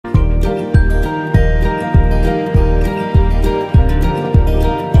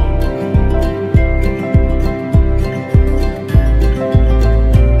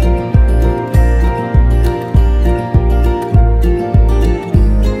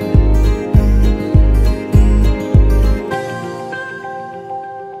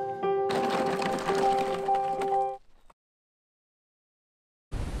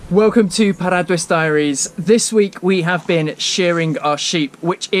Welcome to Paradwys Diaries. This week we have been shearing our sheep,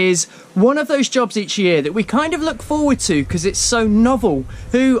 which is one of those jobs each year that we kind of look forward to because it's so novel.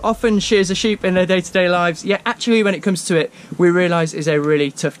 Who often shears a sheep in their day-to-day lives? Yet actually when it comes to it, we realise is a really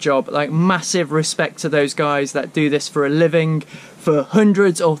tough job. Like, massive respect to those guys that do this for a living, for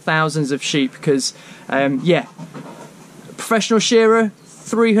hundreds or thousands of sheep, because yeah, professional shearer,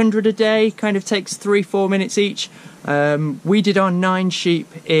 300 a day, kind of takes 3-4 minutes each. We did our 9 sheep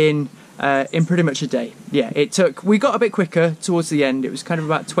in pretty much a day. Yeah, we got a bit quicker towards the end. It was kind of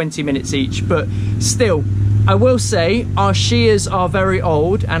about 20 minutes each, but still, I will say our shears are very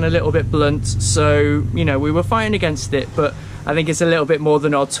old and a little bit blunt, so, you know, we were fighting against it, but I think it's a little bit more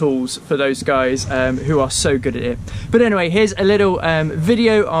than our tools for those guys who are so good at it. But anyway, here's a little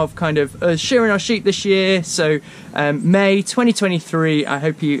video of kind of shearing our sheep this year. So May 2023, I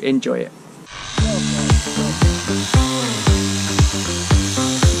hope you enjoy it.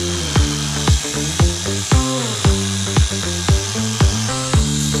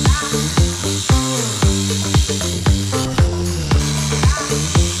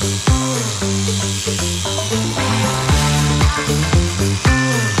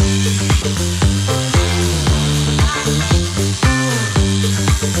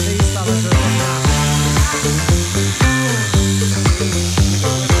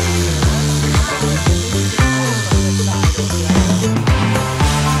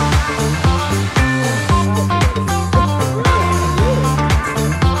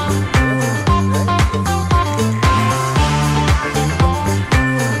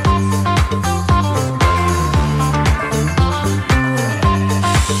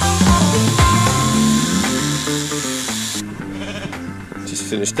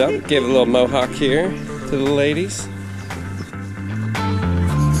 Finished up, gave a little mohawk here to the ladies.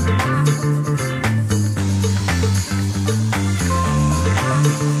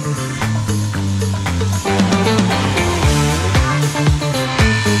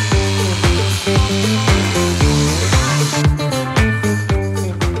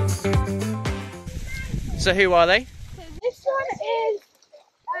 So who are they? So this one is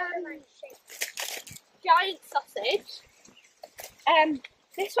giant sausage.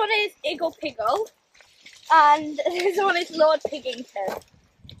 This one is Iggle Piggle, and this one is Lord Piggington.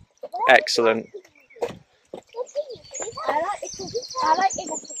 Excellent. I like Iggle Piggle. I like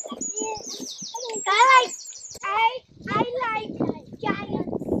giant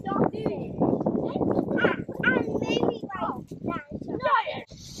sausage. And maybe like giant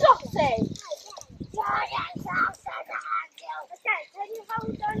sausage. Giant sausage.